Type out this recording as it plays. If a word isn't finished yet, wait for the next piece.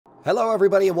Hello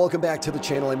everybody and welcome back to the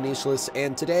channel. I'm Nishless,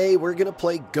 and today we're gonna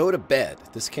play Go to Bed.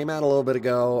 This came out a little bit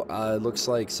ago. It looks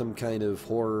like some kind of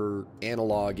horror,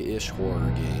 analog-ish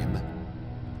horror game.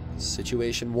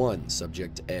 Situation 1,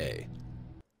 Subject A.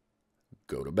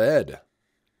 Go to bed.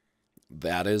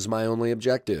 That is my only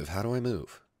objective. How do I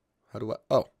move? How do I...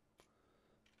 Oh.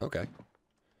 Okay.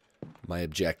 My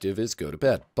objective is go to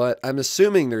bed, but I'm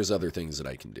assuming there's other things that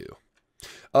I can do.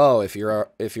 Oh, if you're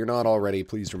not already,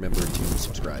 please remember to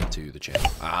subscribe to the channel.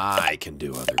 I can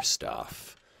do other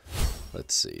stuff.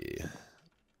 Let's see.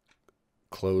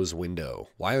 Close window.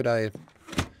 Why would I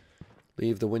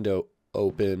leave the window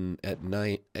open at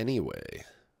night anyway?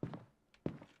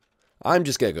 I'm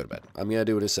just gonna go to bed. I'm gonna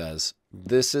do what it says.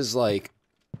 This is like...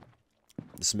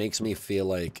 This makes me feel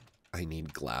like I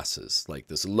need glasses. Like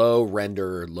this low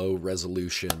render, low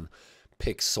resolution,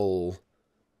 pixel...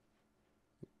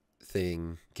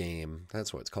 game.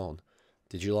 That's what it's called.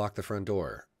 Did you lock the front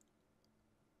door?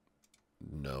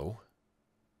 No.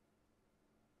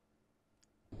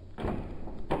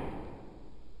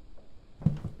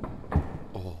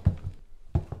 Oh.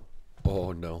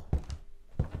 Oh no.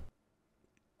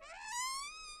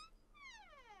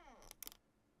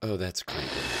 Oh, that's creepy.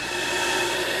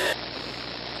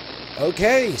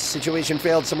 Okay, situation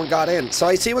failed. Someone got in. So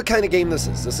I see what kind of game this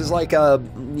is. This is like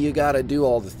you gotta do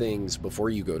all the things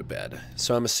before you go to bed.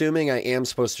 So I'm assuming I am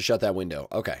supposed to shut that window.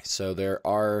 Okay, so there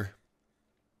are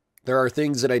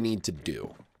things that I need to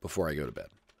do before I go to bed.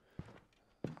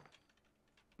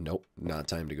 Nope, not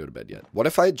time to go to bed yet. What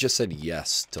if I just said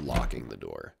yes to locking the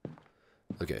door?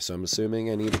 Okay, so I'm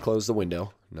assuming I need to close the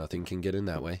window. Nothing can get in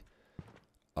that way.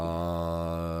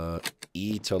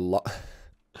 E to lock...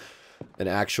 An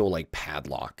actual, like,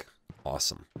 padlock.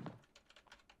 Awesome.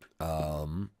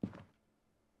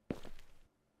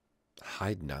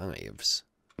 Hide knives.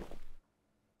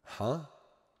 Huh?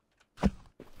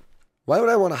 Why would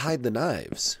I want to hide the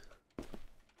knives?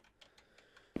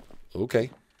 Okay.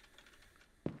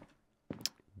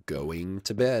 Going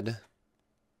to bed.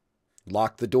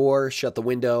 Lock the door, shut the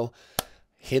window,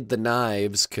 hid the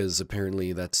knives, because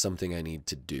apparently that's something I need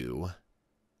to do.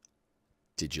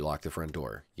 Did you lock the front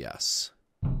door? Yes.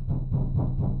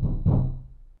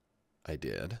 I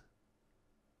did.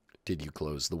 Did you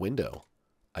close the window?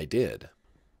 I did.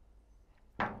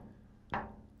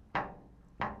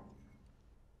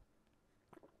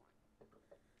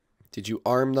 Did you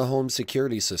arm the home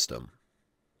security system?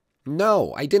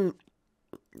 No, I didn't.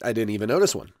 I didn't even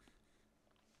notice one.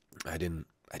 I didn't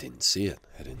see it.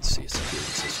 I didn't see a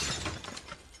security system.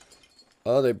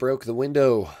 Oh, they broke the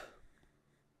window.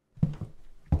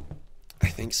 I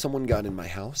think someone got in my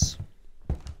house.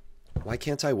 Why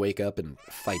can't I wake up and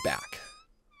fight back?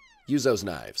 Use those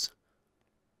knives.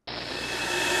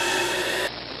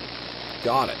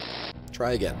 Got it.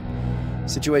 Try again.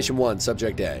 Situation 1,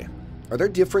 Subject A. Are there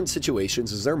different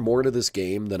situations? Is there more to this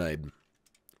game than I'm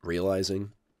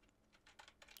realizing?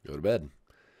 Go to bed.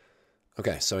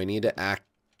 Okay, so I need to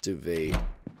activate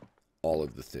all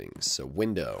of the things. So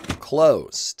window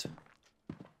closed.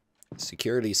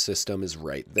 Security system is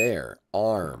right there.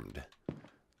 Armed.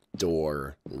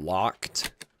 Door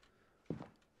locked.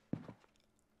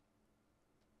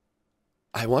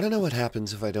 I want to know what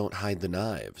happens if I don't hide the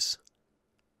knives.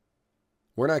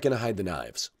 We're not going to hide the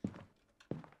knives.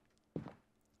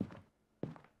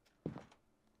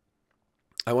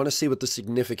 I want to see what the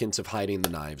significance of hiding the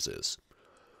knives is.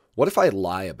 What if I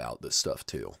lie about this stuff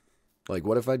too? Like,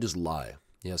 what if I just lie?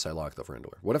 Yes, I locked the front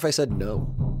door. What if I said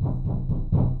no?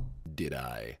 Did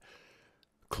I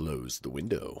close the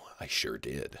window? I sure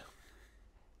did.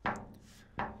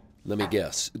 Let me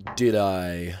guess. Did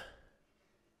I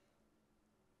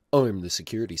arm the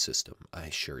security system? I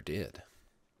sure did.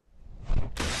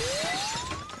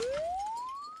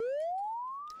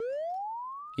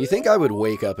 You think I would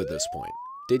wake up at this point?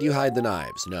 Did you hide the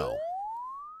knives? No.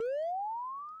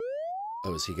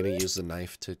 Oh, is he going to use the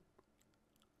knife to...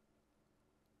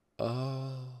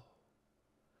 Oh...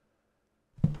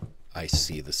 I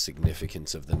see the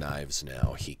significance of the knives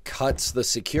now. He cuts the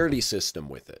security system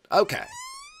with it. Okay.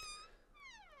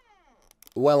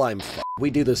 Well, I'm f***ed. We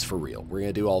do this for real. We're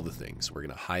going to do all the things. We're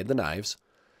going to hide the knives.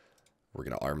 We're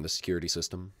going to arm the security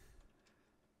system.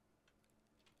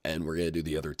 And we're going to do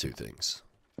the other two things.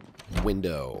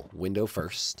 Window. Window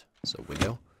first. So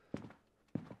window.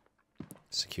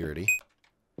 Security.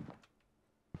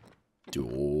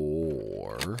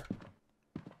 Door.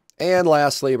 And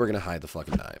lastly, we're going to hide the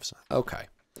fucking knives. Okay.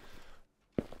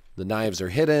 The knives are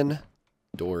hidden.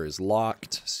 Door is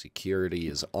locked. Security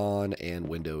is on. And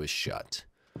window is shut.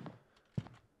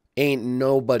 Ain't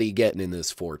nobody getting in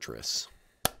this fortress.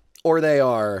 Or they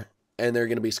are, And they're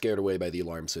going to be scared away by the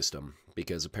alarm system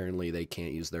because apparently they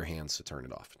can't use their hands to turn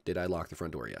it off. Did I lock the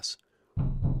front door? Yes.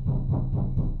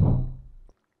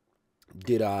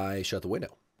 Did I shut the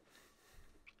window?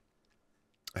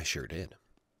 I sure did.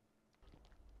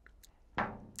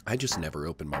 I just never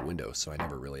open my windows, so I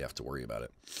never really have to worry about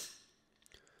it.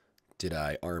 Did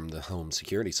I arm the home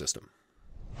security system?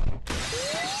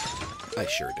 I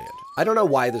sure did. I don't know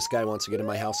why this guy wants to get in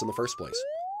my house in the first place.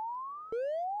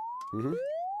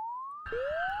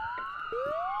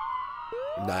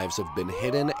 Knives have been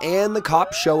hidden, and the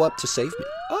cops show up to save me.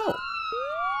 Oh.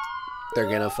 They're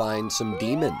gonna find some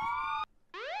demon.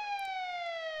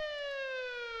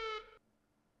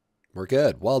 We're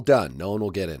good. Well done. No one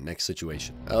will get in. Next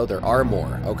situation. Oh, there are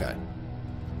more. Okay.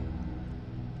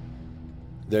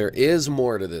 There is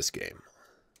more to this game.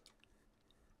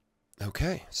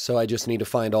 Okay. So I just need to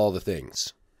find all the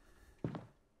things.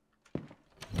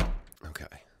 Okay.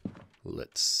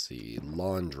 Let's see.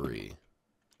 Laundry.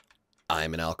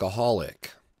 I'm an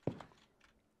alcoholic.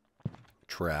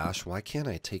 Trash. Why can't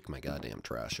I take my goddamn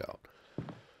trash out?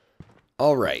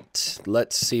 All right.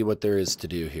 Let's see what there is to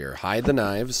do here. Hide the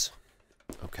knives.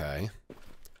 Okay.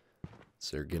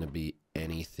 Is there going to be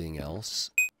anything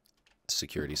else?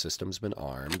 Security system's been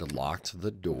armed. Locked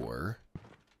the door.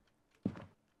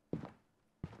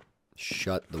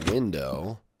 Shut the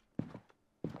window.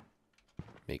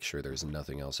 Make sure there's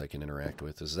nothing else I can interact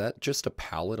with. Is that just a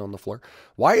pallet on the floor?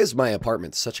 Why is my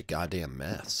apartment such a goddamn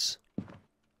mess?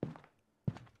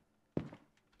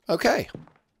 Okay.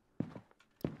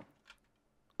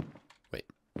 Wait,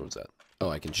 what was that? Oh,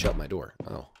 I can shut my door.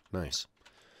 Oh, nice.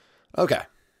 Okay.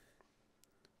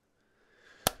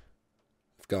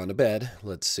 I've gone to bed.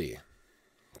 Let's see.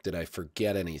 Did I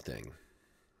forget anything?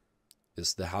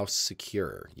 Is the house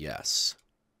secure? Yes.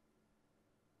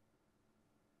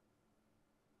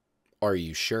 Are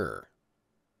you sure?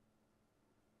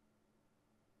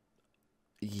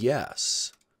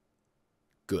 Yes.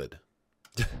 Good.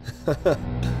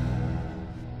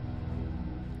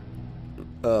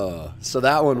 So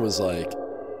that one was like,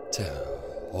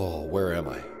 oh, where am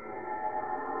I?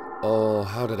 Oh,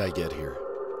 how did I get here?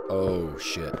 Oh,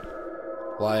 shit.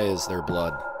 Why is there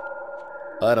blood?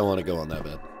 I don't want to go on that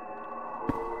bed.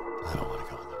 I don't want to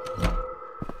go on that bed.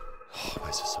 Oh, why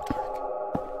is this so dark?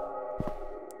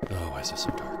 Oh, why is this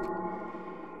so dark?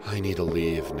 I need to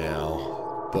leave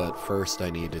now, but first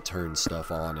I need to turn stuff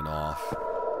on and off.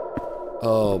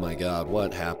 Oh my god,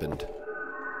 what happened?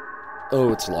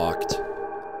 Oh, it's locked.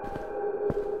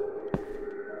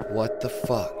 What the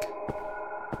fuck?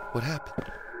 What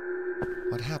happened?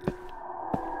 What happened?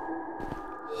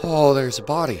 Oh, there's a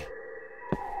body.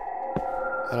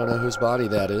 I don't know whose body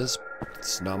that is.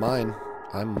 It's not mine.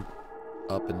 I'm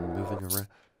up and moving around.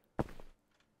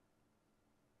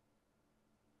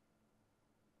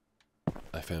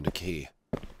 I found a key.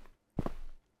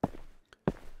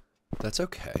 That's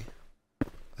okay.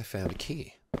 I found a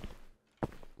key.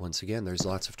 Once again, there's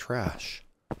lots of trash.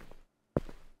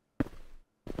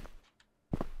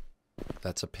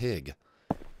 That's a pig.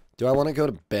 Do I want to go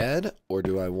to bed, or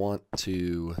do I want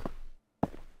to...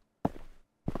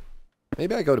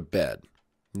 Maybe I go to bed.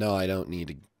 No, I don't need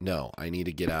to... No, I need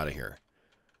to get out of here.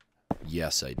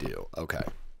 Yes, I do. Okay.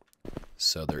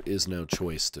 So there is no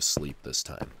choice to sleep this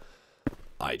time.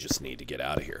 I just need to get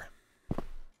out of here.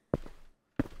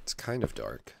 It's kind of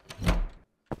dark.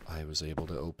 I was able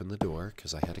to open the door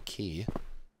because I had a key.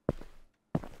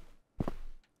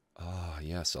 Ah,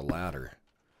 yes, a ladder.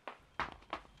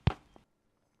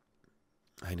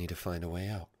 I need to find a way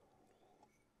out.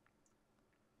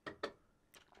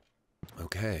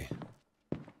 Okay.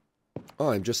 Oh,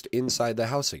 I'm just inside the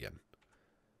house again.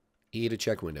 E to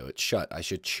check window. It's shut. I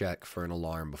should check for an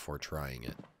alarm before trying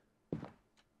it.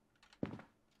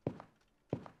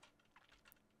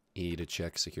 E to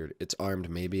check security. It's armed.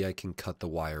 Maybe I can cut the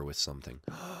wire with something.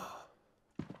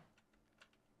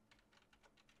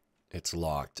 It's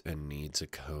locked and needs a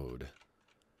code.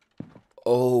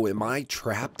 Oh, am I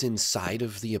trapped inside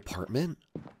of the apartment?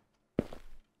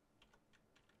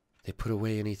 They put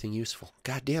away anything useful.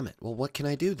 God damn it. Well, what can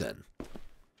I do then?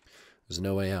 There's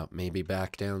no way out. Maybe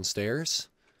back downstairs?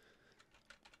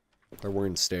 There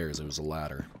weren't stairs. It was a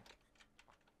ladder.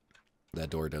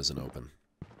 That door doesn't open.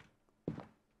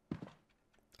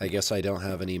 I guess I don't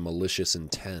have any malicious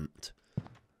intent.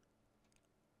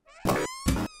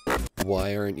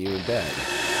 Why aren't you in bed?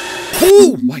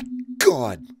 Oh my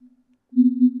god!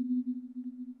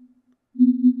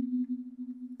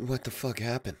 What the fuck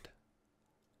happened?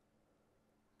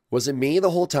 Was it me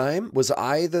the whole time? Was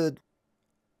I the...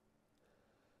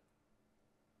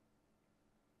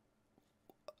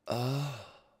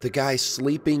 the guy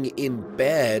sleeping in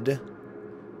bed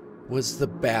was the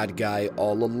bad guy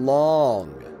all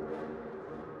along.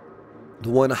 The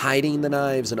one hiding the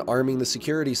knives and arming the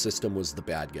security system was the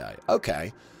bad guy.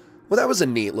 Okay. Well, that was a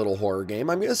neat little horror game.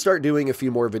 I'm going to start doing a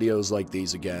few more videos like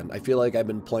these again. I feel like I've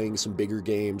been playing some bigger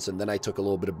games, and then I took a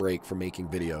little bit of break from making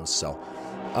videos. So,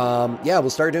 yeah, we'll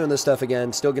start doing this stuff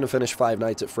again. Still going to finish Five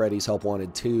Nights at Freddy's Help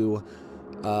Wanted 2.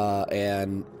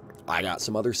 And I got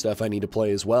some other stuff I need to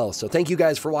play as well. So thank you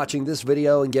guys for watching this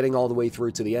video and getting all the way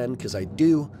through to the end, because I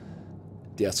do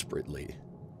desperately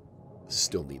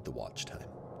still need the watch time.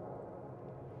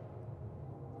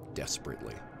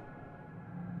 Desperately.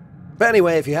 But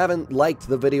anyway, if you haven't liked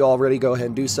the video already, go ahead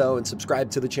and do so, and subscribe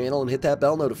to the channel and hit that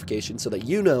bell notification so that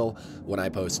you know when I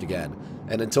post again.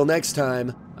 And until next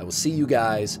time, I will see you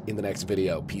guys in the next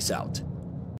video. Peace out.